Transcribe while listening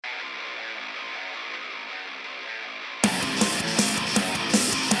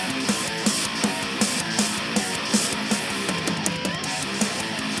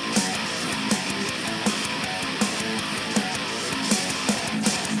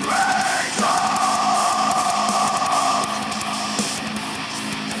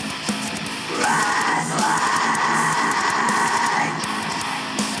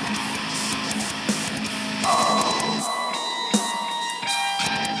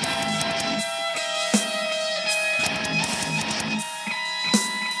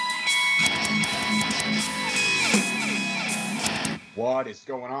What is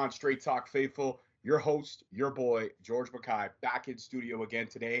going on, Straight Talk Faithful? Your host, your boy, George Mackay, back in studio again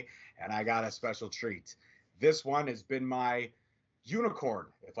today, and I got a special treat. This one has been my unicorn,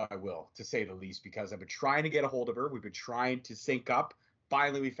 if I will, to say the least, because I've been trying to get a hold of her. We've been trying to sync up.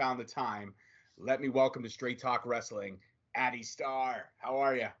 Finally, we found the time. Let me welcome to Straight Talk Wrestling, Addie Starr. How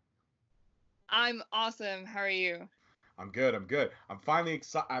are you? I'm awesome. How are you? I'm good. I'm good. I'm finally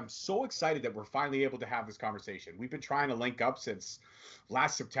excited. I'm so excited that we're finally able to have this conversation. We've been trying to link up since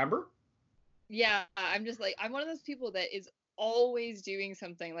last September. Yeah, I'm one of those people that is always doing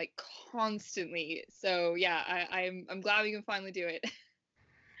something like constantly. So yeah, I'm glad we can finally do it.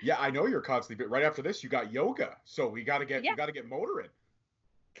 Yeah, I know you're constantly, but right after this, you got yoga. So we got to get Yeah, motoring.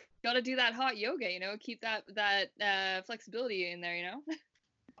 got to do that hot yoga, keep that flexibility in there.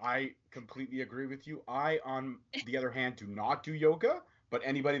 I completely agree with you. I, on the other hand, do not do yoga, but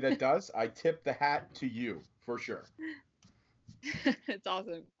anybody that does, I tip the hat to you for sure. It's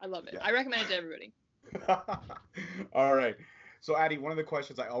awesome. I love it. Yeah. I recommend it to everybody. All right. So, Addie, one of the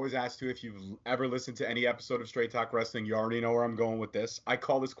questions I always ask you, if you've ever listened to any episode of Straight Talk Wrestling, you already know where I'm going with this. I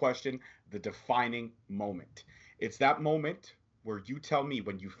call this question the defining moment. It's that moment where you tell me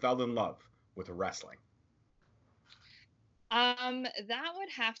when you fell in love with wrestling. That would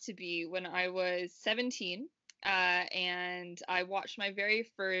have to be when I was 17, and I watched my very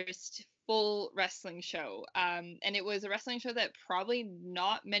first full wrestling show. And it was a wrestling show that probably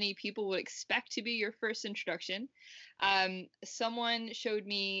not many people would expect to be your first introduction. Someone showed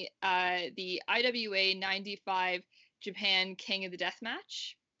me the IWA 95 Japan King of the Death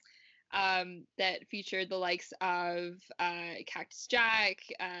match. That featured the likes of Cactus Jack,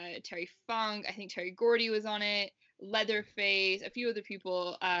 Terry Funk. I think Terry Gordy was on it. Leatherface, a few other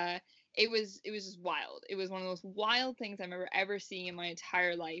people. It was just wild. It was one of the most wild things I remember ever seeing in my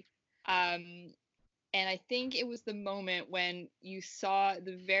entire life. Um, and I think it was the moment when you saw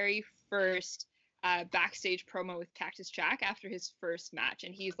the very first backstage promo with Cactus Jack after his first match,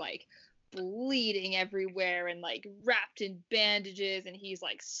 and he's like bleeding everywhere and like wrapped in bandages, and he's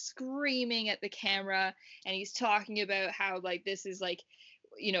like screaming at the camera, and he's talking about how like this is like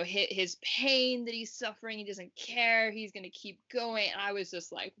his pain that he's suffering. He doesn't care. He's gonna keep going. And I was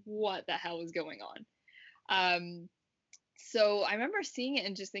just like, what the hell is going on? So I remember seeing it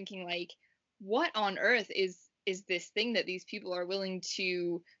and just thinking like, what on earth is this thing that these people are willing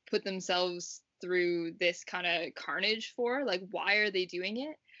to put themselves through this kind of carnage for? Like, why are they doing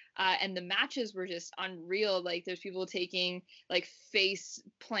it? And the matches were just unreal. Like, there's people taking like face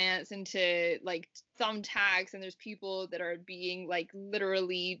plants into like thumbtacks, and there's people that are being like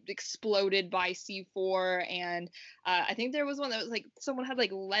literally exploded by C4. And I think there was one that was like someone had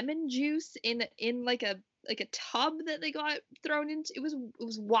like lemon juice in like a tub that they got thrown into. It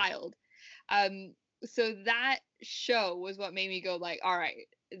was wild. Um, so that show was what made me go like, all right,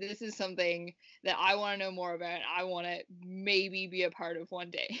 this is something that I want to know more about. I want to maybe be a part of one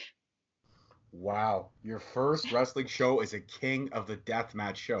day. Wow. Your first wrestling show is a King of the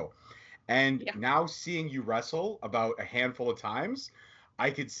Deathmatch show. And Yeah. now seeing you wrestle about a handful of times,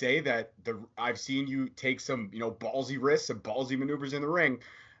 I could say that I've seen you take some, ballsy risks and ballsy maneuvers in the ring.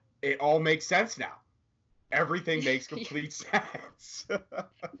 It all makes sense now. Everything makes complete sense.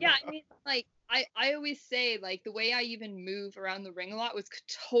 Yeah, I mean, like I always say, like the way I even move around the ring a lot was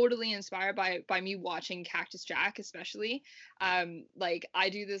totally inspired by me watching Cactus Jack, especially. Like I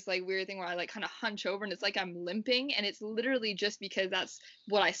do this like weird thing where I like kind of hunch over and it's like I'm limping, and it's literally just because that's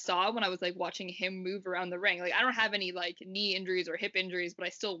what I saw when I was like watching him move around the ring. Like I don't have any like knee injuries or hip injuries, but I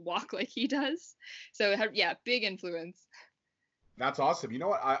still walk like he does. So yeah, big influence. That's awesome. You know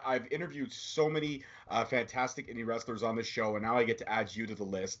what? I've interviewed so many fantastic indie wrestlers on this show, and now I get to add you to the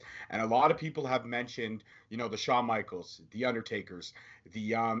list. And a lot of people have mentioned, the Shawn Michaels, the Undertakers,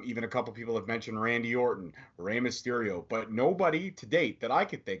 the even a couple people have mentioned Randy Orton, Rey Mysterio, but nobody to date that I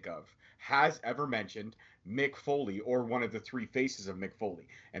could think of has ever mentioned Mick Foley or one of the three faces of Mick Foley.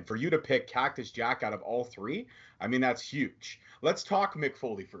 And for you to pick Cactus Jack out of all three, I mean that's huge. Let's talk Mick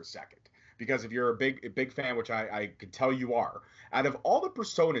Foley for a second. Because if you're a big fan, which I could tell you are, out of all the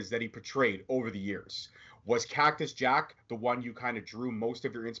personas that he portrayed over the years, was Cactus Jack the one you kind of drew most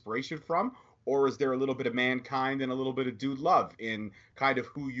of your inspiration from? Or is there a little bit of Mankind and a little bit of Dude Love in kind of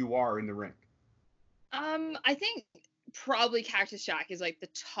who you are in the ring? I think probably Cactus Jack is like the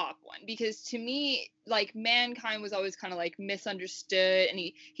top one, because to me, like Mankind was always kind of like misunderstood, and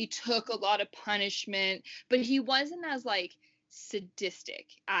he took a lot of punishment, but he wasn't as like sadistic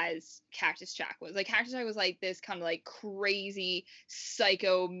as Cactus Jack was. Like Cactus Jack was like this kind of like crazy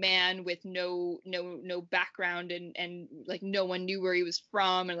psycho man with no background, and like no one knew where he was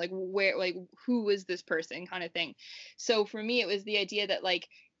from, and like where, like who was this person kind of thing. So for me it was the idea that like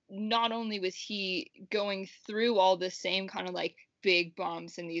not only was he going through all the same kind of like big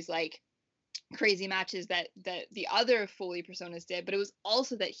bumps and these like crazy matches that the other Foley personas did, but it was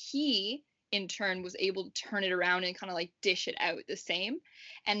also that he in turn was able to turn it around and kind of like dish it out the same.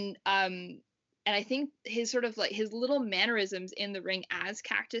 And I think his sort of like his little mannerisms in the ring as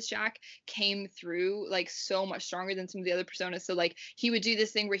Cactus Jack came through like so much stronger than some of the other personas. So like he would do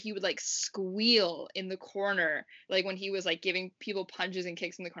this thing where he would like squeal in the corner, like when he was like giving people punches and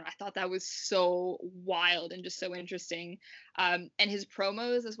kicks in the corner. I thought that was so wild and just so interesting. And his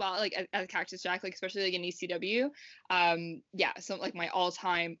promos as well, like as Cactus Jack, like especially like in ECW. Yeah, some like my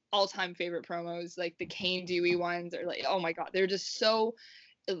all-time favorite promos, like the Kane Dewey ones, are like, oh my god, they're just so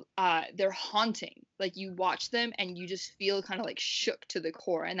they're haunting. Like you watch them and you just feel kind of like shook to the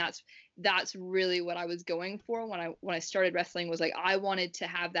core, and that's really what I was going for when I started wrestling. Was like I wanted to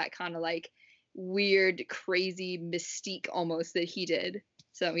have that kind of like weird crazy mystique almost that he did.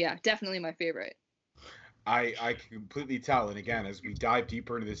 So yeah, definitely my favorite. I can completely tell, and again, as we dive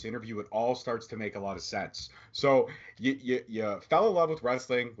deeper into this interview, it all starts to make a lot of sense. So you fell in love with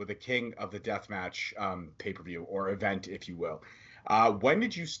wrestling with the King of the Deathmatch pay-per-view or event, if you will. When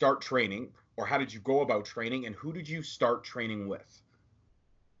did you start training, or how did you go about training, and who did you start training with?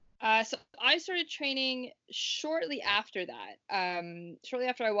 So I started training shortly after that. Shortly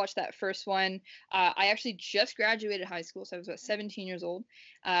after I watched that first one, I actually just graduated high school, so I was about 17 years old,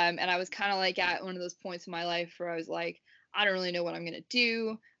 and I was kind of like at one of those points in my life where I was like, I don't really know what I'm gonna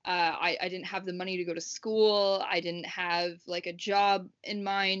do. I didn't have the money to go to school. I didn't have like a job in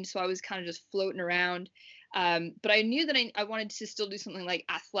mind, so I was kind of just floating around. But I knew that I wanted to still do something like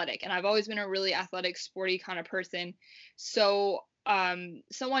athletic, and I've always been a really athletic, sporty kind of person. So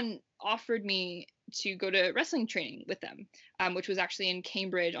someone offered me to go to wrestling training with them, which was actually in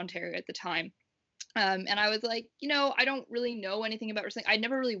Cambridge, Ontario at the time. And I was like, I don't really know anything about wrestling. I'd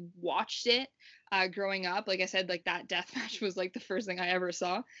never really watched it growing up. Like I said, like that death match was like the first thing I ever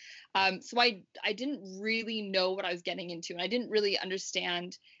saw. So I didn't really know what I was getting into, and I didn't really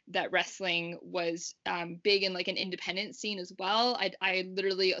understand that wrestling was big in like an independent scene as well. I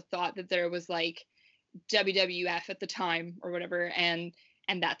literally thought that there was like WWF at the time or whatever, and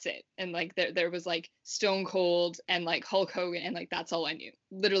that's it. And like there was like Stone Cold and like Hulk Hogan, and like that's all I knew.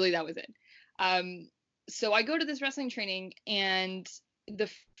 Literally that was it. So I go to this wrestling training, and the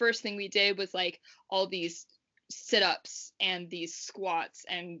first thing we did was like all these sit-ups and these squats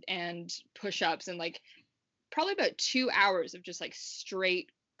and push-ups, and like probably about 2 hours of just like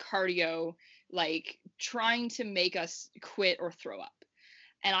straight cardio, like trying to make us quit or throw up.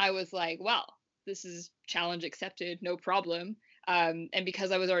 And I was like, well, this is challenge accepted, no problem. And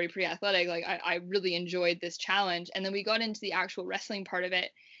because I was already pretty athletic, like I really enjoyed this challenge. And then we got into the actual wrestling part of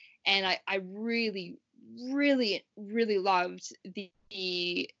it, and I really, really, really loved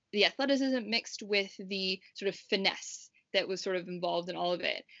the athleticism mixed with the sort of finesse that was sort of involved in all of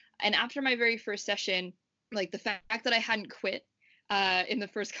it. And after my very first session, like the fact that I hadn't quit in the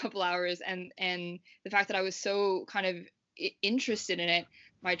first couple hours, and the fact that I was so kind of interested in it,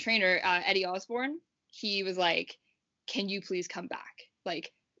 my trainer Eddie Osborne, he was like, "Can you please come back?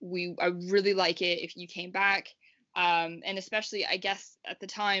 Like, I really like it if you came back." And especially, I guess at the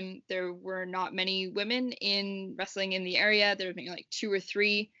time there were not many women in wrestling in the area. There were maybe like 2 or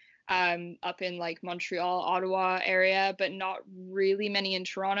 3 up in like Montreal, Ottawa area, but not really many in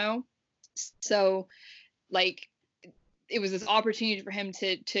Toronto. So like it was this opportunity for him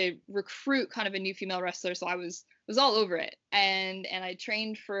to recruit kind of a new female wrestler. So I was all over it, and I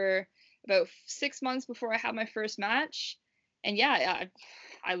trained for about 6 months before I had my first match, and yeah,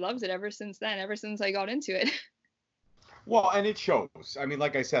 I loved it ever since then. Ever since I got into it. Well, and it shows. I mean,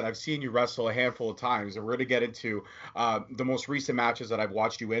 like I said, I've seen you wrestle a handful of times, and we're going to get into the most recent matches that I've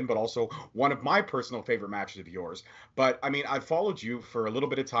watched you in, but also one of my personal favorite matches of yours. But I mean, I've followed you for a little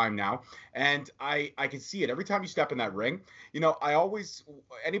bit of time now, and I can see it every time you step in that ring. I always,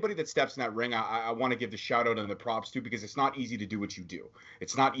 anybody that steps in that ring, I want to give the shout out and the props to, because it's not easy to do what you do.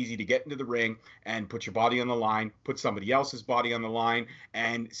 It's not easy to get into the ring and put your body on the line, put somebody else's body on the line,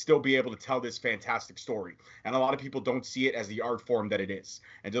 and still be able to tell this fantastic story. And a lot of people don't see it as the art form that it is.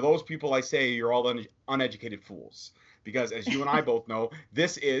 And to those people, I say you're all uneducated fools. Because as you and I both know,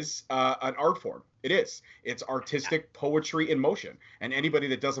 this is an art form. It is. It's artistic poetry in motion. And anybody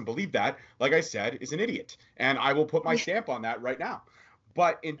that doesn't believe that, like I said, is an idiot. And I will put my stamp on that right now.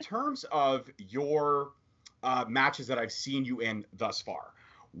 But in terms of your matches that I've seen you in thus far.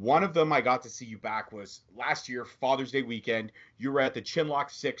 One of them I got to see you back was last year, Father's Day weekend. You were at the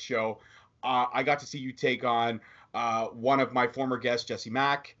Chinlock 6 show. I got to see you take on one of my former guests, Jesse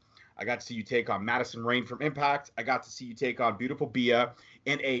Mack. I got to see you take on Madison Rayne from Impact. I got to see you take on Beautiful Bia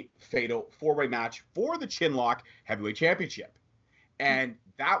in a fatal four-way match for the Chinlock Heavyweight Championship. And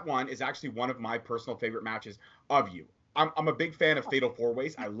that one is actually one of my personal favorite matches of you. I'm a big fan of fatal four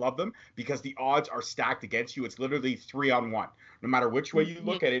ways. I love them because the odds are stacked against you. It's literally 3-on-1. No matter which way you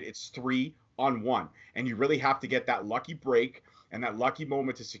look at it, it's 3-on-1. And you really have to get that lucky break and that lucky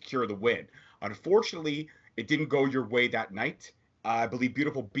moment to secure the win. Unfortunately, it didn't go your way that night. I believe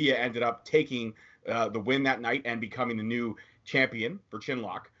Beautiful Bia ended up taking the win that night and becoming the new champion for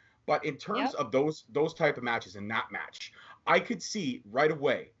Chinlock. But in terms of those type of matches and that match, I could see right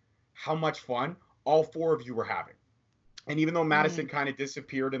away how much fun all four of you were having. And even though Madison kind of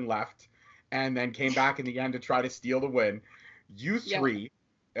disappeared and left and then came back in the end to try to steal the win, you three,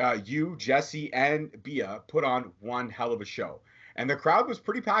 you, Jesse, and Bia put on one hell of a show. And the crowd was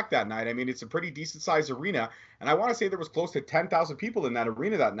pretty packed that night. I mean, it's a pretty decent-sized arena. And I want to say there was close to 10,000 people in that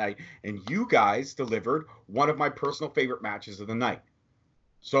arena that night. And you guys delivered one of my personal favorite matches of the night.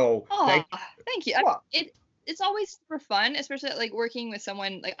 So thank you. Well, it's always super fun, especially like working with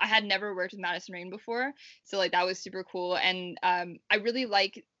someone like I had never worked with Madison Rayne before, so like that was super cool. And I really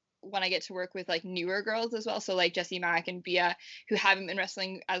like when I get to work with like newer girls as well, so like Jessie Mack and Bia, who haven't been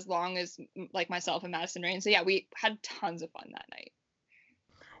wrestling as long as like myself and Madison Rayne. So yeah, we had tons of fun that night.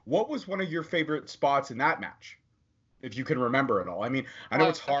 What was one of your favorite spots in that match, if you can remember it all? I mean, I know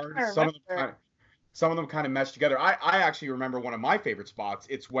it's hard. Some of them kind of mesh together. I actually remember one of my favorite spots.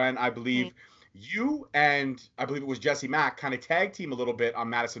 It's when I believe you and I believe it was Jessie Mack kind of tag team a little bit on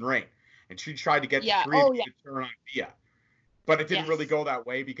Madison Rayne, and she tried to get the three of you to turn on Bia, but it didn't really go that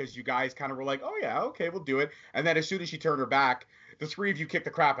way because you guys kind of were like, oh yeah, okay, we'll do it. And then as soon as she turned her back, the three of you kicked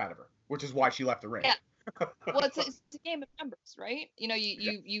the crap out of her, which is why she left the ring. Yeah. Well, it's a game of numbers, right? You know,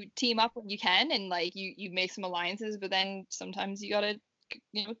 you team up when you can, and like you make some alliances, but then sometimes you gotta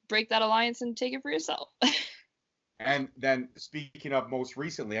break that alliance and take it for yourself. And then speaking of most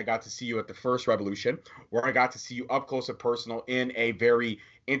recently, I got to see you at the first Revolution, where I got to see you up close and personal in a very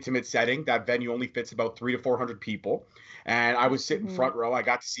intimate setting. That venue only fits about 300 to 400 people. And I was sitting front row. I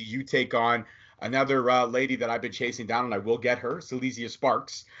got to see you take on another lady that I've been chasing down, and I will get her, Silesia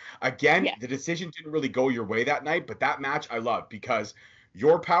Sparks. Again, the decision didn't really go your way that night, but that match I loved because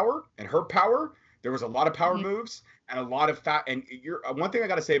your power and her power, there was a lot of power moves and a lot of fat. And one thing I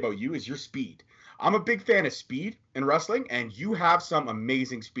got to say about you is your speed. I'm a big fan of speed in wrestling, and you have some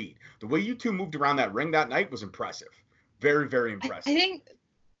amazing speed. The way you two moved around that ring that night was impressive. Very, very impressive. I think,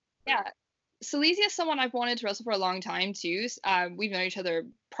 Silesia is someone I've wanted to wrestle for a long time, too. We've known each other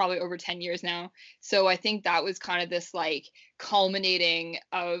probably over 10 years now. So I think that was kind of this, like, culminating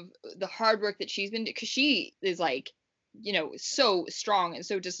of the hard work that she's been doing, because she is, like, so strong and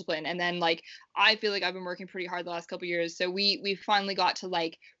so disciplined. And then like I feel like I've been working pretty hard the last couple of years, so we finally got to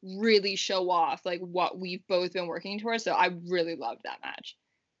like really show off like what we've both been working towards. So I really loved that match.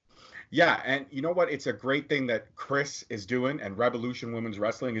 Yeah, and you know what? It's a great thing that Chris is doing and Revolution Women's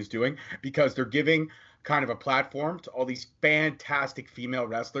Wrestling is doing, because they're giving kind of a platform to all these fantastic female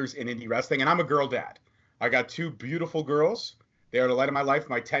wrestlers in indie wrestling. And I'm a girl dad. I got two beautiful girls. They are the light of my life.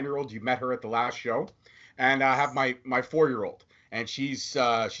 My 10-year-old, you met her at the last show. And I have my 4-year-old, and she's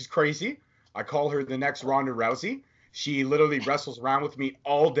crazy. I call her the next Ronda Rousey. She literally wrestles around with me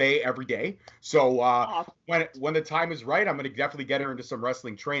all day, every day. So when the time is right, I'm going to definitely get her into some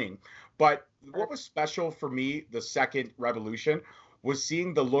wrestling training. But what was special for me, the second Revolution, was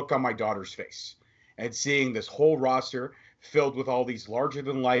seeing the look on my daughter's face and seeing this whole roster filled with all these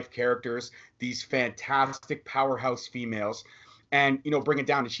larger-than-life characters, these fantastic powerhouse females. And, bring it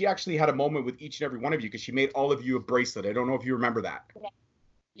down. And she actually had a moment with each and every one of you because she made all of you a bracelet. I don't know if you remember that.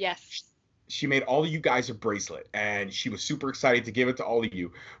 Yes. She made all of you guys a bracelet, and she was super excited to give it to all of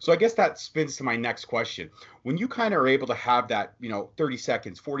you. So I guess that spins to my next question. When you kind of are able to have that, 30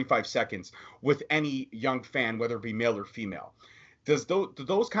 seconds, 45 seconds with any young fan, whether it be male or female, do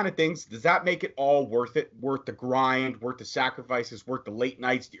those kind of things, does that make it all worth it? Worth the grind, worth the sacrifices, worth the late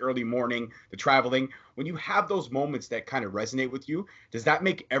nights, the early morning, the traveling? When you have those moments that kind of resonate with you, does that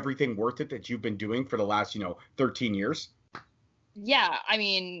make everything worth it that you've been doing for the last, 13 years? Yeah, I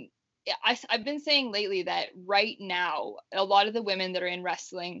mean, I've been saying lately that right now, a lot of the women that are in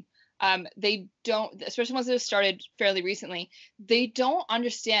wrestling, they don't, especially ones that have started fairly recently, they don't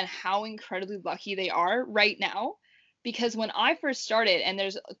understand how incredibly lucky they are right now. Because when I first started, and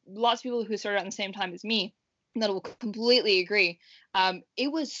there's lots of people who started at the same time as me, that will completely agree.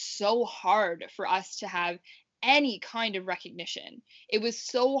 It was so hard for us to have any kind of recognition. It was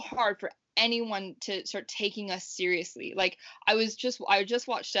so hard for anyone to start taking us seriously. Like I just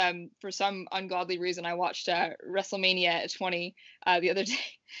watched for some ungodly reason I watched WrestleMania 20 the other day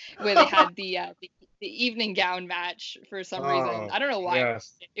where they had the evening gown match for some reason. Oh, I don't know why.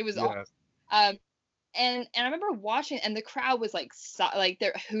 yes. It was awesome. Yes. Um, and I remember watching, and the crowd was like like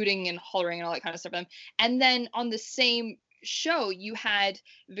they're hooting and hollering and all that kind of stuff. And then on the same show, you had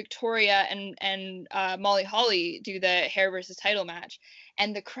Victoria and Molly Holly do the hair versus title match,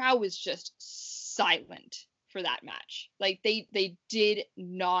 and the crowd was just silent for that match. Like they did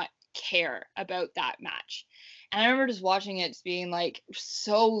not care about that match. And I remember just watching it, just being like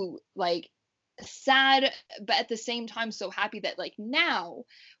so like sad, but at the same time so happy that like now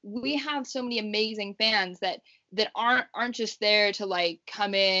we have so many amazing fans that aren't just there to like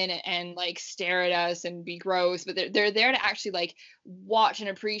come in and like stare at us and be gross, but they're there to actually like watch and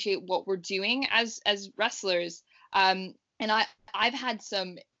appreciate what we're doing as wrestlers. And I've had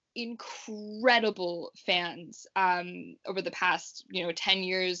some incredible fans over the past 10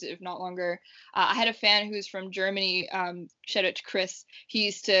 years, if not longer. I had a fan who's from Germany. Shout out to Chris. He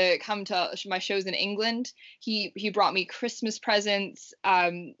used to come to my shows in England. He brought me Christmas presents.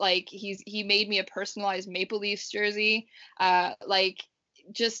 Like he made me a personalized Maple Leafs jersey. Like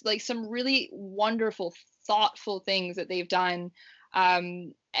just like some really wonderful, thoughtful things that they've done.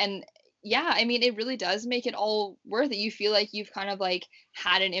 And yeah, I mean, it really does make it all worth it. You feel like you've kind of like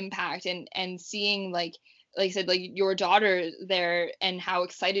had an impact, and seeing like I said, like your daughter there and how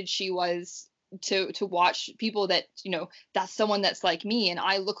excited she was to watch people that, that's someone that's like me and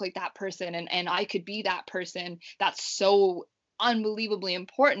I look like that person, and I could be that person. That's so unbelievably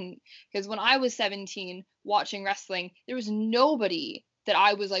important, because when I was 17 watching wrestling, there was nobody that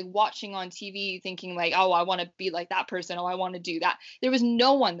I was like watching on TV thinking like, oh, I want to be like that person. Oh, I want to do that. There was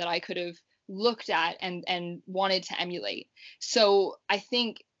no one that I could have looked at and wanted to emulate. So I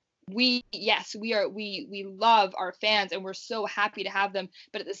think we love our fans and we're so happy to have them.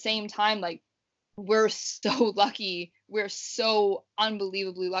 But at the same time, like we're so lucky. We're so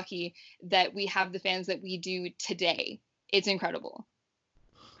unbelievably lucky that we have the fans that we do today. It's incredible.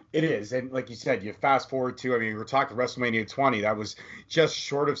 It is. And like you said, you fast forward to, I mean, we're talking WrestleMania 20, that was just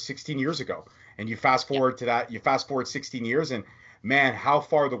short of 16 years ago. And you fast Yep. forward to that, you fast forward 16 years, and man, how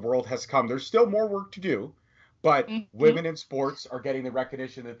far the world has come. There's still more work to do, but Mm-hmm. women in sports are getting the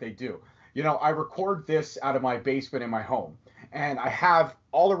recognition that they do. You know, I record this out of my basement in my home, and I have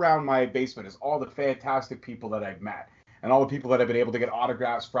all around my basement is all the fantastic people that I've met and all the people that I've been able to get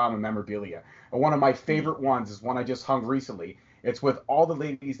autographs from and memorabilia. And one of my favorite ones is one I just hung recently. It's with all the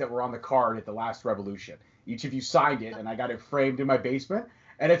ladies that were on the card at the last Revolution. Each of you signed it, and I got it framed in my basement.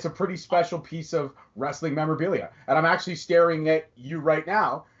 And it's a pretty special piece of wrestling memorabilia. And I'm actually staring at you right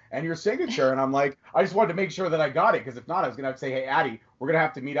now and your signature. And I'm like, I just wanted to make sure that I got it, because if not, I was going to have to say, hey, Addie, we're going to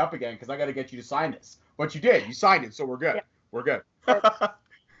have to meet up again because I got to get you to sign this. But you did. You signed it, so we're good. Yeah. We're good.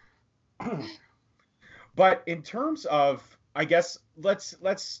 But in terms of, I guess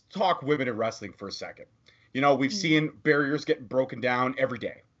let's talk women in wrestling for a second. You know, we've Mm. seen barriers getting broken down every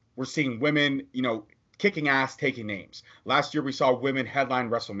day. We're seeing women, kicking ass, taking names. Last year we saw women headline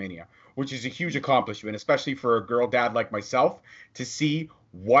WrestleMania, which is a huge accomplishment, especially for a girl dad like myself, to see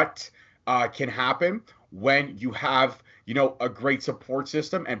what can happen when you have, a great support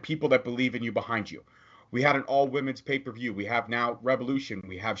system and people that believe in you behind you. We had an all women's pay per view. We have now Revolution.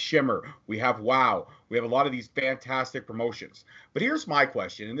 We have Shimmer. We have Wow. We have a lot of these fantastic promotions. But here's my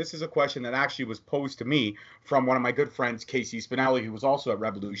question, and this is a question that actually was posed to me from one of my good friends, Casey Spinelli, who was also at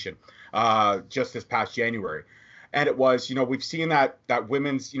Revolution just this past January. And it was, we've seen that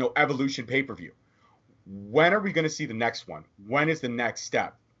women's, Evolution pay per view. When are we going to see the next one? When is the next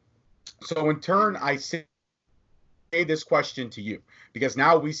step? So in turn, I say this question to you, because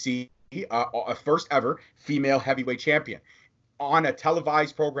now we see a first ever female heavyweight champion on a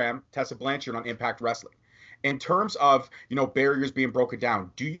televised program, Tessa Blanchard on Impact Wrestling. In terms of, barriers being broken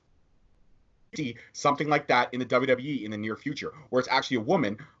down, do you see something like that in the WWE in the near future, where it's actually a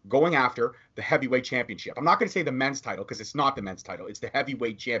woman going after the heavyweight championship? I'm not going to say the men's title, because it's not the men's title, it's the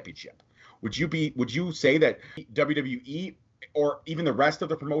heavyweight championship. Would you say that WWE or even the rest of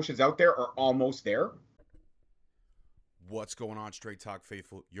the promotions out there are almost there? What's going on, Straight Talk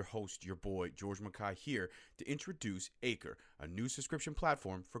Faithful? Your host, your boy, George Mackay here to introduce Acre, a new subscription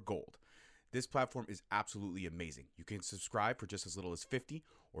platform for gold. This platform is absolutely amazing. You can subscribe for just as little as $50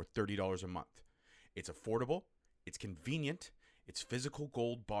 or $30 a month. It's affordable, it's convenient, it's physical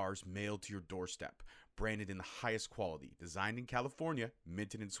gold bars mailed to your doorstep, branded in the highest quality, designed in California,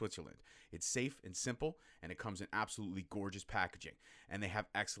 minted in Switzerland. It's safe and simple, and it comes in absolutely gorgeous packaging, and they have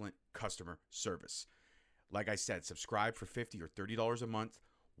excellent customer service. Like I said, subscribe for $50 or $30 a month.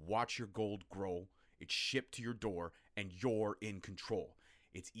 Watch your gold grow. It's shipped to your door, and you're in control.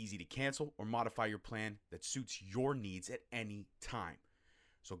 It's easy to cancel or modify your plan that suits your needs at any time.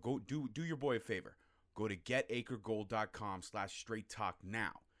 So go do your boy a favor. Go to getacregold.com/straight talk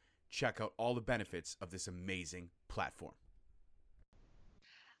now. Check out all the benefits of this amazing platform.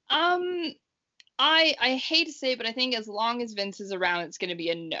 I hate to say it, but I think as long as Vince is around, it's going to be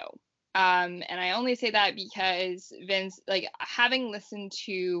a no. And I only say that because Vince, like, having listened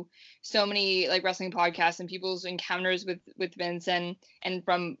to so many like wrestling podcasts and people's encounters with Vince and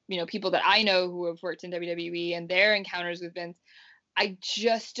from, you know, people that I know who have worked in WWE and their encounters with Vince, I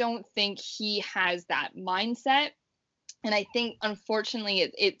just don't think he has that mindset. And I think,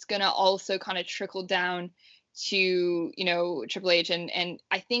 unfortunately, it's going to also kind of trickle down to, you know, Triple H. And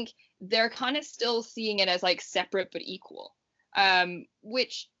I think they're kind of still seeing it as like separate but equal,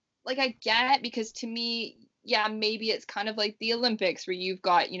 which, like, I get, because to me, yeah, maybe it's kind of like the Olympics where you've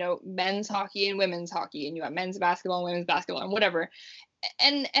got, you know, men's hockey and women's hockey, and you got men's basketball and women's basketball and whatever.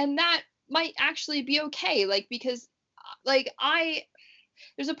 And that might actually be okay. Like, because like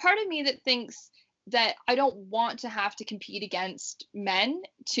there's a part of me that thinks that I don't want to have to compete against men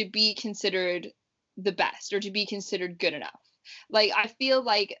to be considered the best or to be considered good enough. Like, I feel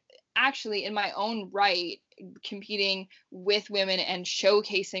like actually in my own right, competing with women and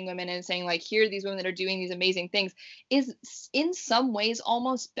showcasing women and saying like, here are these women that are doing these amazing things is in some ways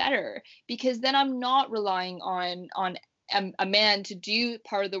almost better, because then I'm not relying on a man to do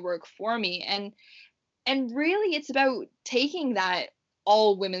part of the work for me. And really it's about taking that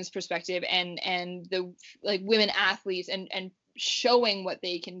all women's perspective and the like women athletes and showing what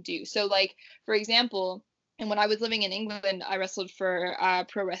they can do. So like, for example, and when I was living in England, I wrestled for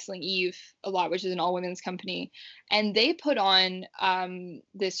Pro Wrestling Eve a lot, which is an all-women's company. And they put on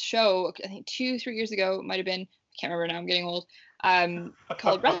this show, I think 2-3 years ago, it might have been, I can't remember now, I'm getting old,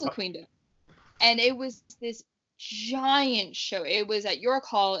 called Wrestle Queendom. And it was this giant show. It was at York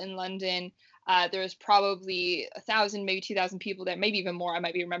Hall in London. There was probably 1,000, maybe 2,000 people there, maybe even more. I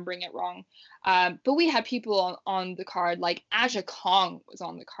might be remembering it wrong. But we had people on the card, like Aja Kong was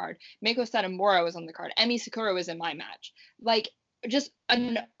on the card. Meiko Satomura was on the card. Emi Sakura was in my match. Like, just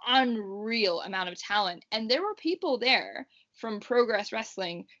an unreal amount of talent. And there were people there from Progress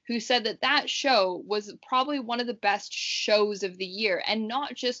Wrestling who said that show was probably one of the best shows of the year, and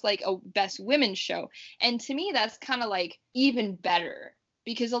not just like a best women's show. And to me, that's kind of like even better,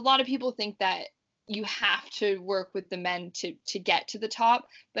 because a lot of people think that you have to work with the men to get to the top.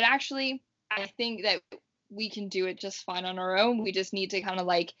 But actually, I think that we can do it just fine on our own. We just need to kind of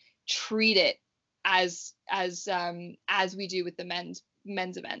like treat it as we do with the men's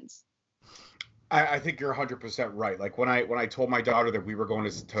events. I think you're 100% right. Like when I told my daughter that we were going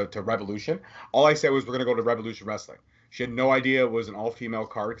to Revolution, all I said was we're going to go to Revolution Wrestling. She had no idea it was an all-female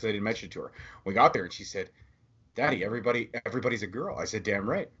card because I didn't mention it to her. We got there and she said, "Daddy, everybody's a girl." I said, "Damn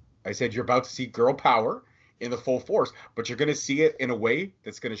right." I said, "You're about to see girl power in the full force, but you're going to see it in a way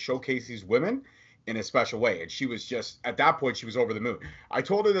that's going to showcase these women in a special way." And she was just, at that point, she was over the moon. I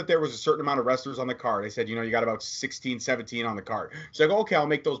told her that there was a certain amount of wrestlers on the card. I said, you know, you got about 16, 17 on the card. She's like, "Okay, I'll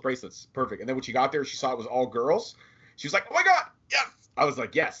make those bracelets." Perfect. And then when she got there, she saw it was all girls. She was like, "Oh my God, yes." I was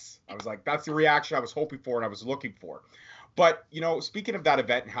like, yes. I was like, that's the reaction I was hoping for and I was looking for. But, you know, speaking of that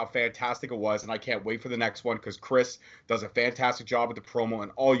event and how fantastic it was, and I can't wait for the next one because Chris does a fantastic job with the promo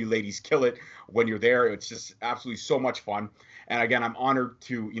and all you ladies kill it when you're there. It's just absolutely so much fun. And again, I'm honored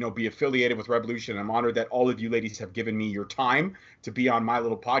to, you know, be affiliated with Revolution. I'm honored that all of you ladies have given me your time to be on my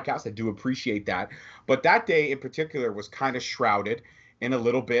little podcast. I do appreciate that. But that day in particular was kind of shrouded in a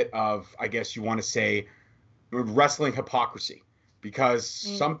little bit of, I guess you want to say, wrestling hypocrisy, because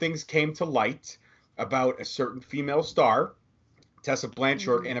some things came to light about a certain female star, Tessa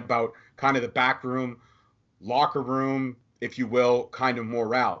Blanchard, and about kind of the backroom, locker room, if you will, kind of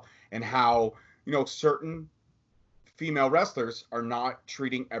morale, and how, you know, certain female wrestlers are not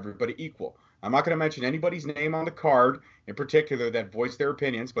treating everybody equal. I'm not going to mention anybody's name on the card in particular that voiced their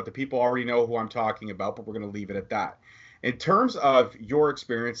opinions, but the people already know who I'm talking about, but we're going to leave it at that. In terms of your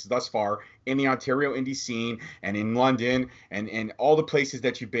experience thus far in the Ontario indie scene and in London and all the places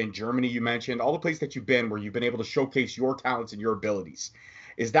that you've been, Germany you mentioned, all the places that you've been where you've been able to showcase your talents and your abilities,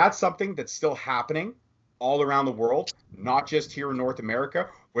 is that something that's still happening all around the world, not just here in North America,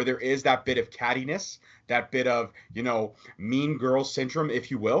 where there is that bit of cattiness, that bit of, you know, mean girl syndrome,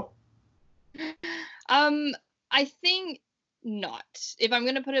 if you will? I think not. If I'm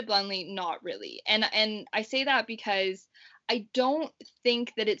going to put it bluntly, not really. And I say that because I don't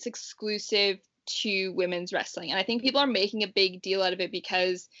think that it's exclusive to women's wrestling. And I think people are making a big deal out of it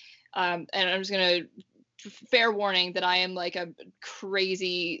because and I'm just going to fair warning that I am like a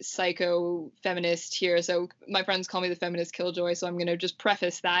crazy psycho feminist here. So my friends call me the feminist killjoy. So I'm going to just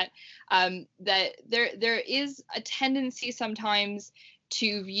preface that that there is a tendency sometimes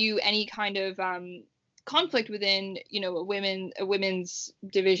to view any kind of conflict within, you know, a women's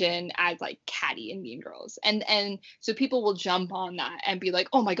division as like catty and Mean Girls, and so people will jump on that and be like,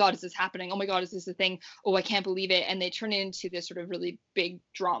 oh my god, is this happening? Oh my god, is this a thing? Oh, I can't believe it. And they turn it into this sort of really big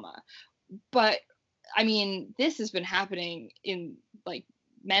drama. But I mean, this has been happening in like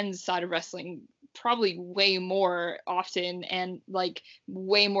men's side of wrestling probably way more often and like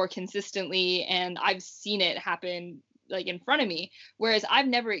way more consistently, and I've seen it happen like in front of me, whereas I've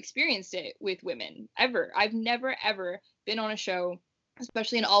never experienced it with women ever. I've never ever been on a show,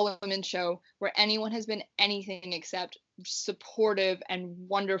 especially an all women show, where anyone has been anything except supportive and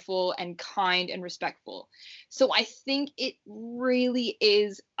wonderful and kind and respectful. So I think it really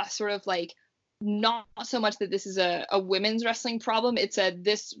is a sort of like, not so much that this is a women's wrestling problem. It's a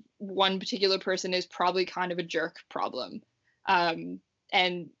this one particular person is probably kind of a jerk problem. And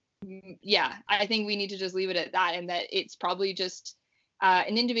yeah, I think we need to just leave it at that, and that it's probably just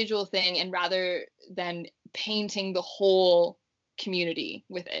an individual thing, and rather than painting the whole community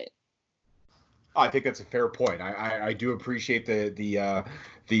with it. I think that's a fair point. I do appreciate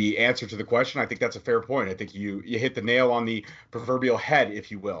the answer to the question. I think that's a fair point. I think you hit the nail on the proverbial head, if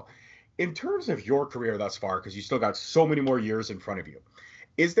you will. In terms of your career thus far, because you still got so many more years in front of you,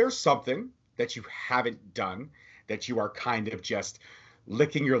 is there something that you haven't done that you are kind of just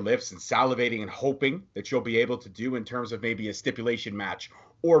licking your lips and salivating and hoping that you'll be able to do in terms of maybe a stipulation match,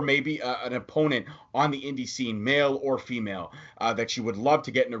 or maybe an opponent on the indie scene, male or female, that you would love to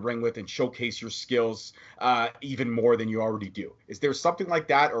get in a ring with and showcase your skills even more than you already do? Is there something like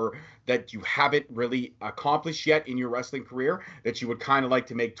that, or that you haven't really accomplished yet in your wrestling career, that you would kind of like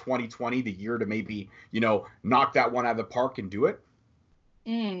to make 2020 the year to maybe, you know, knock that one out of the park and do it?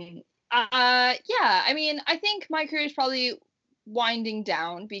 Yeah, I mean, I think my career is probably winding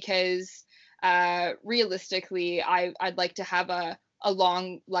down because realistically, I'd like to have a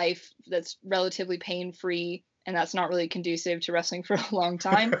long life that's relatively pain free, and that's not really conducive to wrestling for a long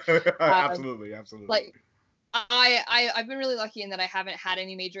time. Absolutely. Like I've been really lucky in that I haven't had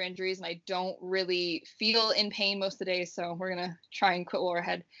any major injuries, and I don't really feel in pain most of the day. So we're gonna try and quit while we're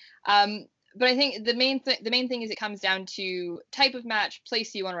ahead. But I think the main thing is it comes down to type of match,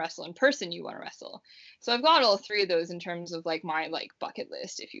 place you want to wrestle, and person you want to wrestle. So I've got all three of those in terms of like my like bucket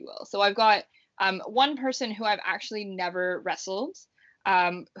list, if you will. So I've got one person who I've actually never wrestled,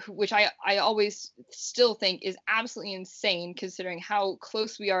 which I always still think is absolutely insane considering how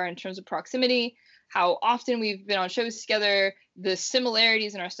close we are in terms of proximity, how often we've been on shows together, the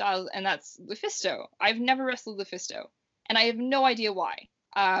similarities in our styles, and that's Lufisto. I've never wrestled Lufisto, and I have no idea why.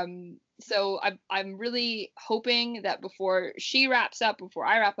 So I'm really hoping that before she wraps up, before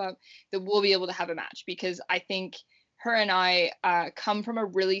I wrap up, that we'll be able to have a match, because I think her and I come from a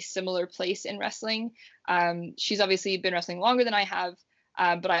really similar place in wrestling. She's obviously been wrestling longer than I have,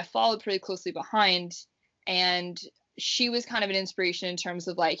 but I followed pretty closely behind, and she was kind of an inspiration in terms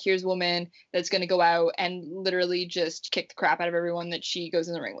of like, here's a woman that's going to go out and literally just kick the crap out of everyone that she goes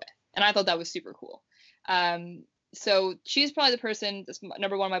in the ring with. And I thought that was super cool. So she's probably the person that's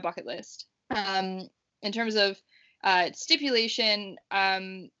number one on my bucket list. In terms of stipulation,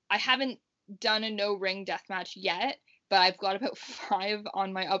 I haven't done a no ring death match yet, but I've got about 5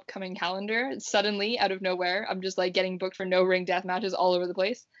 on my upcoming calendar. Suddenly, out of nowhere, I'm just like getting booked for no ring death matches all over the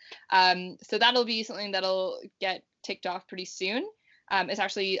place. So that'll be something that'll get ticked off pretty soon. It's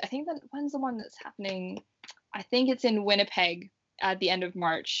actually, I think that when's the one that's happening? I think it's in Winnipeg at the end of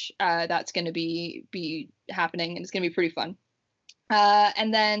March. That's going to be happening, and it's going to be pretty fun.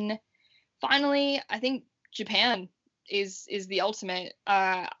 And then finally, I think Japan is the ultimate.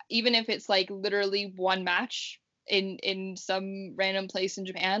 Even if it's like literally one match in some random place in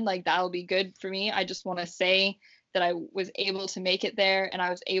Japan, like that'll be good for me. I just want to say that I was able to make it there, and I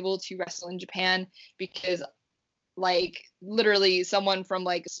was able to wrestle in Japan because like literally someone from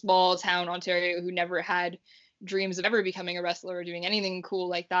like small town Ontario who never had dreams of ever becoming a wrestler or doing anything cool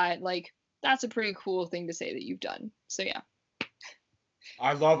like that, like that's a pretty cool thing to say that you've done. So yeah.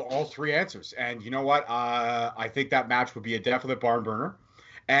 I love all 3 answers, and you know what? I think that match would be a definite barn burner.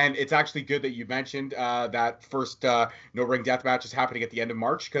 And it's actually good that you mentioned that first no ring death match is happening at the end of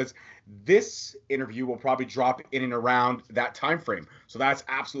March, because this interview will probably drop in and around that time frame. So that's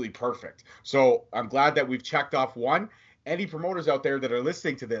absolutely perfect. So I'm glad that we've checked off one. any promoters out there that are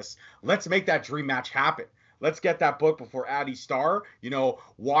listening to this, let's make that dream match happen. Let's get that book before Addie Starr,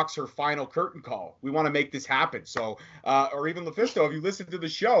 walks her final curtain call. We want to make this happen. So, or even LuFisto, if you listen to the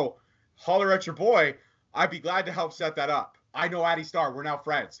show, holler at your boy. I'd be glad to help set that up. I know Addie Starr. We're now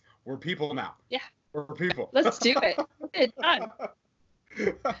friends. We're people now. Yeah. We're people. Let's do it. It's done.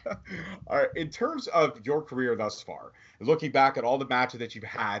 All right. In terms of your career thus far, looking back at all the matches that you've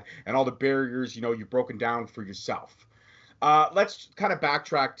had and all the barriers, you've broken down for yourself. Let's kind of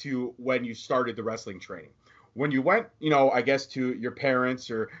backtrack to when you started the wrestling training. When you went, I guess to your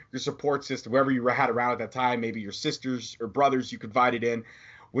parents or your support system, whoever you had around at that time, maybe your sisters or brothers you confided in,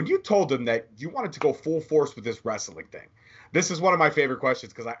 when you told them that you wanted to go full force with this wrestling thing. This is one of my favorite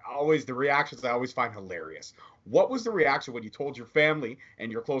questions because the reactions I always find hilarious. What was the reaction when you told your family and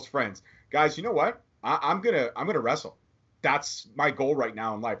your close friends, guys, you know what? I'm gonna wrestle. That's my goal right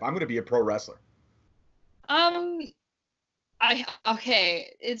now in life. I'm gonna be a pro wrestler.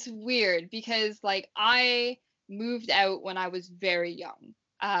 Okay, it's weird because I moved out when I was very young.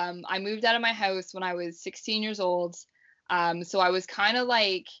 I moved out of my house when I was 16 years old. So I was kind of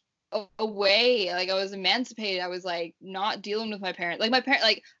away, I was emancipated. I was not dealing with my parents. My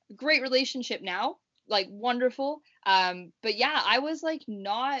parents, great relationship now, wonderful. But yeah, I was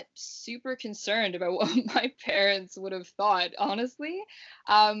not super concerned about what my parents would have thought, honestly.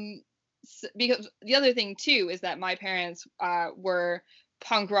 Because the other thing too is that my parents were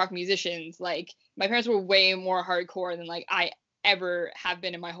punk rock musicians. My parents were way more hardcore than I ever have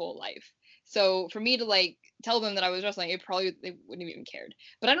been in my whole life. So for me to tell them that I was wrestling, they wouldn't have even cared.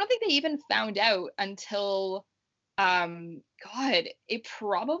 But I don't think they even found out until God, it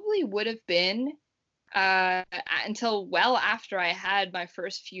probably would have been until well after I had my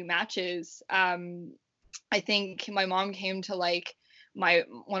first few matches. I think my mom came to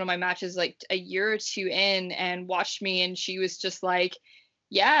one of my matches a year or two in and watched me, and she was just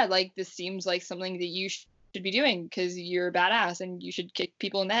yeah, this seems like something that you should be doing because you're a badass and you should kick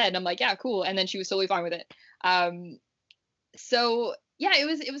people in the head. And I'm yeah, cool. And then she was totally fine with it. So yeah,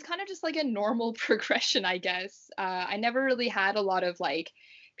 it was kind of just a normal progression, I guess. I never really had a lot of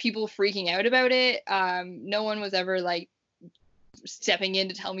people freaking out about it. No one was ever stepping in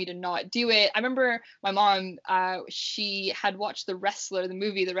to tell me to not do it. I remember my mom, she had watched The Wrestler, the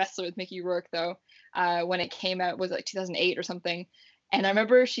movie The Wrestler with Mickey Rourke, though, when it came out, was 2008 or something. And I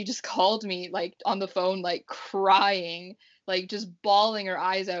remember she just called me on the phone, crying, just bawling her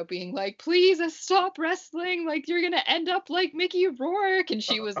eyes out, being please stop wrestling. You're going to end up like Mickey Rourke. And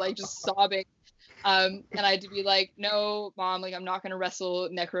she was just sobbing. And I had to be no, Mom, I'm not going to wrestle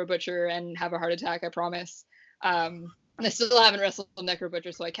Necro Butcher and have a heart attack, I promise. And I still haven't wrestled Necro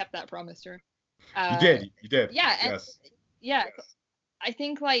Butcher, so I kept that promise to her. You did. Yeah. And yes. Yeah. Yes. I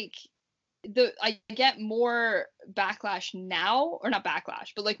think I get more backlash now, or not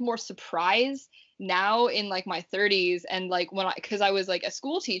backlash, but more surprise now in my 30s, and because I was a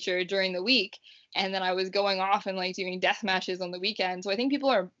school teacher during the week, and then I was going off and doing death matches on the weekend. So I think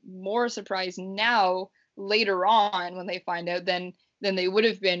people are more surprised now later on when they find out than they would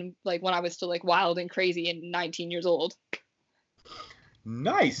have been when I was still wild and crazy and 19 years old.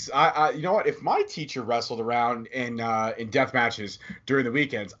 Nice. I you know what? If my teacher wrestled around in death matches during the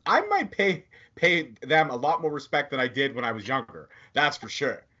weekends, I might pay them a lot more respect than I did when I was younger. That's for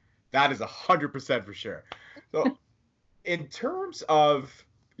sure. That is 100% for sure. So, in terms of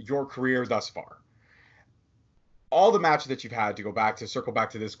your career thus far, all the matches that you've had, to circle back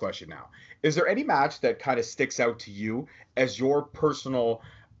to this question now, is there any match that kind of sticks out to you as your personal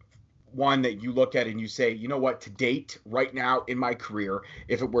one that you look at and you say, you know what, to date, right now in my career,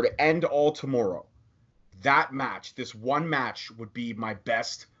 if it were to end all tomorrow, that match, this one match would be my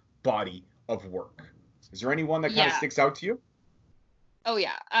best body of work? Is there any one that kind of sticks out to you? Oh,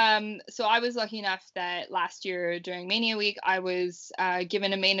 yeah. So I was lucky enough that last year during Mania Week, I was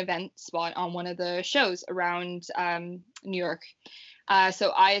given a main event spot on one of the shows around New York.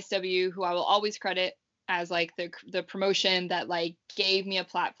 So ISW, who I will always credit as the promotion that gave me a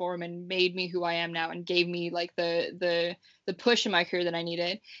platform and made me who I am now and gave me the push in my career that I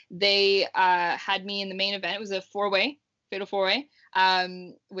needed. They had me in the main event. It was a fatal four-way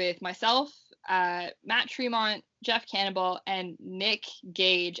with myself, Matt Tremont, Jeff Cannonball, and Nick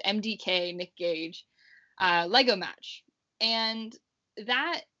Gage, MDK Nick Gage, Lego match. And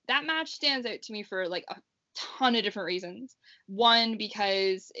that match stands out to me for a ton of different reasons. One,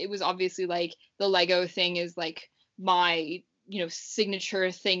 because it was obviously the Lego thing is my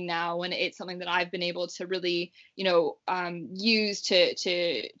signature thing now, and it's something that I've been able to really use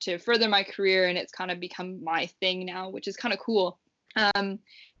to further my career, and it's kind of become my thing now, which is kind of cool.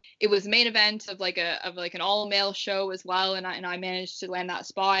 it was main event of like an all male show as well, and I managed to land that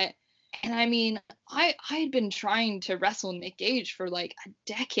spot. And I mean, I had been trying to wrestle Nick Gage for like a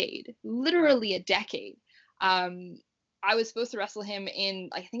decade, literally a decade. I was supposed to wrestle him in,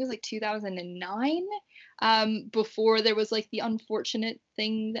 I think it was like 2009, before there was like the unfortunate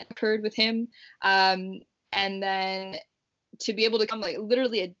thing that occurred with him. And then to be able to come like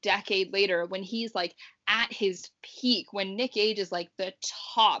literally a decade later when he's like at his peak, when Nick Gage is like the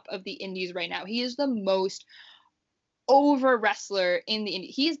top of the indies right now. He is the most over wrestler in the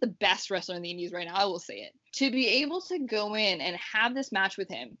indies. He is the best wrestler in the indies right now. I will say it. To be able to go in and have this match with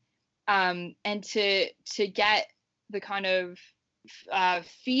him, and to get the kind of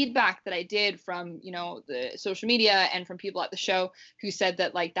feedback that I did from, you know, the social media and from people at the show who said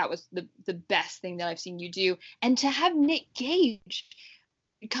that like that was the best thing that I've seen you do, and to have Nick Gage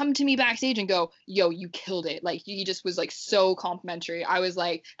come to me backstage and go, yo, you killed it. Like he just was like so complimentary. I was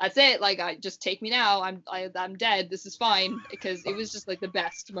like, that's it. Like, I just take me now. I'm dead. This is fine. Because it was just like the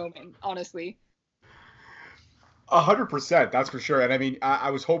best moment, honestly. 100%, that's for sure. And I mean, I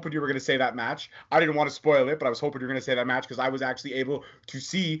was hoping you were going to say that match. I didn't want to spoil it, but I was hoping you were going to say that match because I was actually able to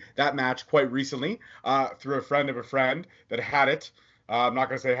see that match quite recently through a friend of a friend that had it. I'm not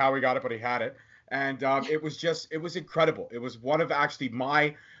going to say how he got it, but he had it. And it was incredible. It was one of actually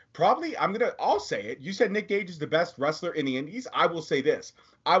my, I'll say it. You said Nick Gage is the best wrestler in the indies. I will say this.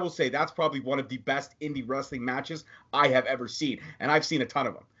 I will say that's probably one of the best indie wrestling matches I have ever seen. And I've seen a ton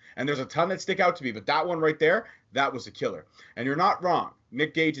of them. And there's a ton that stick out to me, but that one right there, that was a killer. And you're not wrong.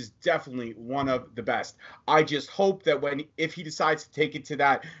 Nick Gage is definitely one of the best. I just hope that if he decides to take it to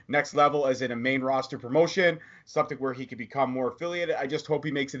that next level as in a main roster promotion, something where he can become more affiliated, I just hope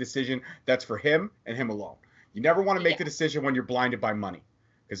he makes a decision that's for him and him alone. You never want to make the decision when you're blinded by money.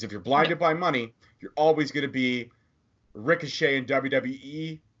 Because if you're blinded by money, you're always going to be Ricochet in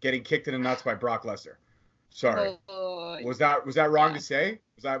WWE getting kicked in the nuts by Brock Lesnar. Sorry. Was that wrong to say?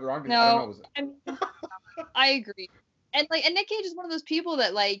 Was that wrong? No, I don't know. I agree. And Nick Gage is one of those people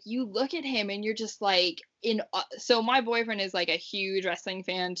that like you look at him and you're just like so my boyfriend is like a huge wrestling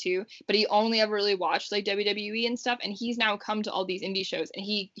fan too, but he only ever really watched like WWE and stuff, and he's now come to all these indie shows, and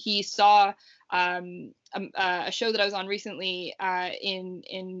he saw a show that I was on recently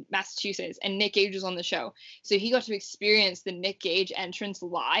in Massachusetts, and Nick Gage was on the show, so he got to experience the Nick Gage entrance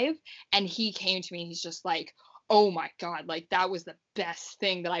live, and he came to me and he's just like, oh my God, like that was the best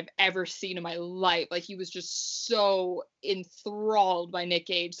thing that I've ever seen in my life. Like he was just so enthralled by Nick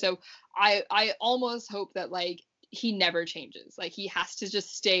Gage. So I almost hope that like he never changes. Like he has to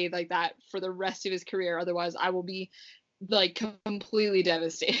just stay like that for the rest of his career. Otherwise I will be like completely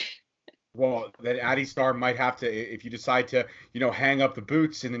devastated. Well, then Addy Star might have to, if you decide to, hang up the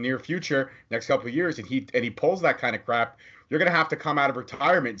boots in the near future, next couple of years, and he pulls that kind of crap, you're going to have to come out of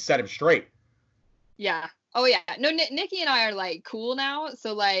retirement and set him straight. Yeah. Oh yeah, no, Nikki and I are like cool now,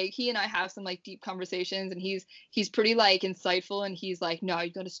 so like he and I have some like deep conversations, and he's pretty like insightful, and he's like, no,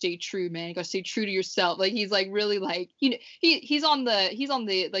 you gotta stay true, man, you gotta stay true to yourself. Like he's like really like he's on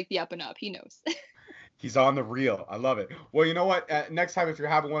the like the up and up. He knows. He's on the reel. I love it. Well, you know what? Next time, if you're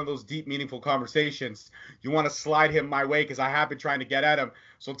having one of those deep, meaningful conversations, you want to slide him my way because I have been trying to get at him.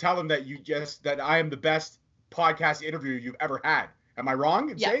 So tell him that that I am the best podcast interview you've ever had. Am I wrong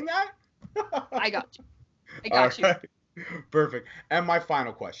in saying that? I got you. I got you. Right. Perfect. And my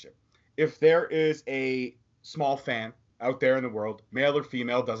final question. If there is a small fan out there in the world, male or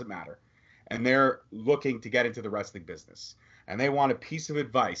female, doesn't matter, and they're looking to get into the wrestling business, and they want a piece of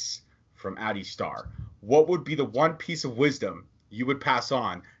advice from Addy Star, what would be the one piece of wisdom you would pass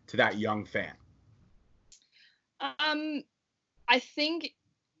on to that young fan? I think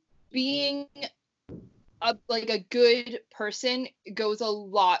being a good person goes a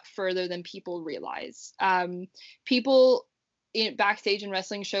lot further than people realize. People backstage in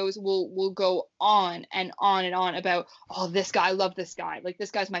wrestling shows will go on and on and on about, oh, this guy, I love this guy, like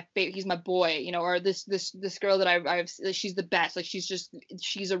this guy's my favorite, he's my boy, or this girl that I've she's the best, like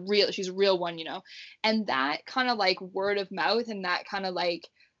she's a real one, and that kind of like word of mouth, and that kind of like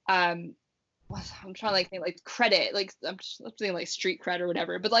I'm trying to like think like credit, like I'm saying like street cred or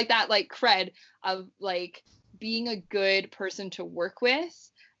whatever, but like that like cred of like being a good person to work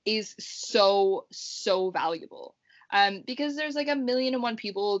with is so valuable. Because there's like 1,000,001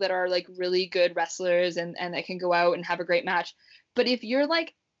 people that are like really good wrestlers and that can go out and have a great match, but if you're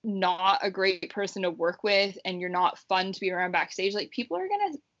like not a great person to work with and you're not fun to be around backstage, like people are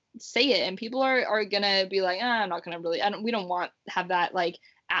gonna say it, and people are gonna be like, I'm not gonna really, we don't want to have that like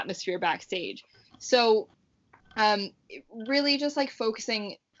atmosphere backstage. So really just like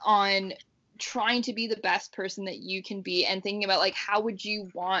focusing on trying to be the best person that you can be and thinking about like how would you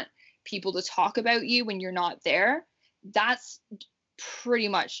want people to talk about you when you're not there, that's pretty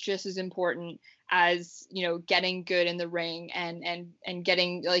much just as important as, you know, getting good in the ring and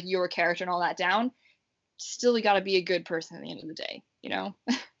getting like your character and all that down. Still, you got to be a good person at the end of the day, you know.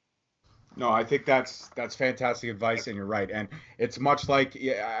 No, I think that's fantastic advice, and you're right. And it's much like,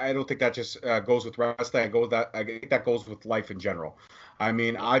 yeah, I don't think that just goes with wrestling. I think that goes with life in general. I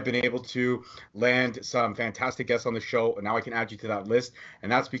mean, I've been able to land some fantastic guests on the show, and now I can add you to that list,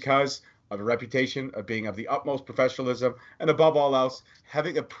 and that's because of a reputation of being of the utmost professionalism, and above all else,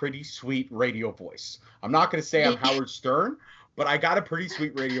 having a pretty sweet radio voice. I'm not going to say I'm Howard Stern, but I got a pretty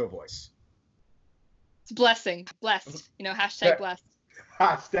sweet radio voice. It's blessed, you know, hashtag blessed.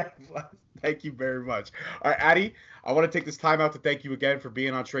 Hashtag blessed. Thank you very much. All right, Addie, I want to take this time out to thank you again for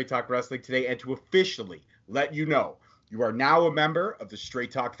being on Straight Talk Wrestling today and to officially let you know you are now a member of the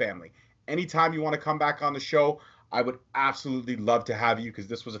Straight Talk family. Anytime you want to come back on the show, I would absolutely love to have you because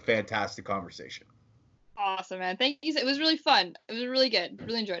this was a fantastic conversation. Awesome, man. Thank you. It was really fun. It was really good.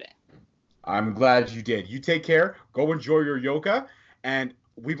 Really enjoyed it. I'm glad you did. You take care. Go enjoy your yoga, and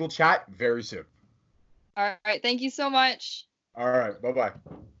we will chat very soon. All right. Thank you so much. All right. Bye-bye.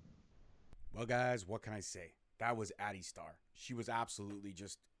 Well, guys, what can I say? That was Addie Starr. She was absolutely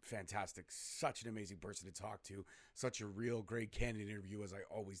just fantastic. Such an amazing person to talk to. Such a real great candid interview, as I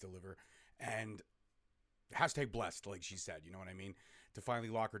always deliver. And hashtag blessed, like she said. You know what I mean? To finally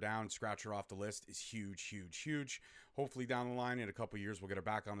lock her down, scratch her off the list is huge, huge, huge. Hopefully down the line in a couple years, we'll get her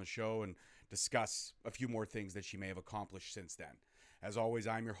back on the show and discuss a few more things that she may have accomplished since then. As always,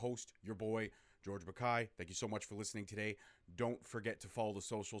 I'm your host, your boy, George Mackay. Thank you so much for listening today. Don't forget to follow the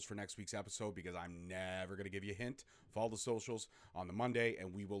socials for next week's episode because I'm never going to give you a hint. Follow the socials on the Monday,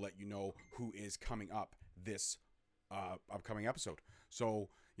 and we will let you know who is coming up this upcoming episode. So,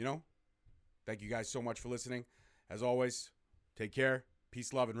 you know, thank you guys so much for listening. As always, take care,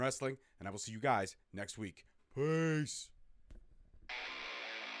 peace, love, and wrestling, and I will see you guys next week. Peace.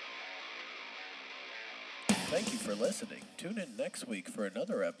 Thank you for listening. Tune in next week for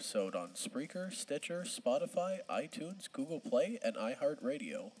another episode on Spreaker, Stitcher, Spotify, iTunes, Google Play, and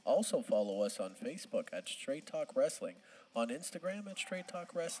iHeartRadio. Also follow us on Facebook at Straight Talk Wrestling, on Instagram at Straight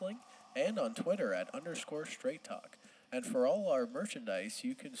Talk Wrestling, and on Twitter at _Straight Talk. And for all our merchandise,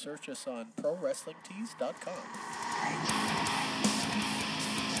 you can search us on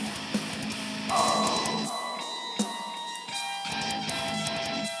ProWrestlingTees.com.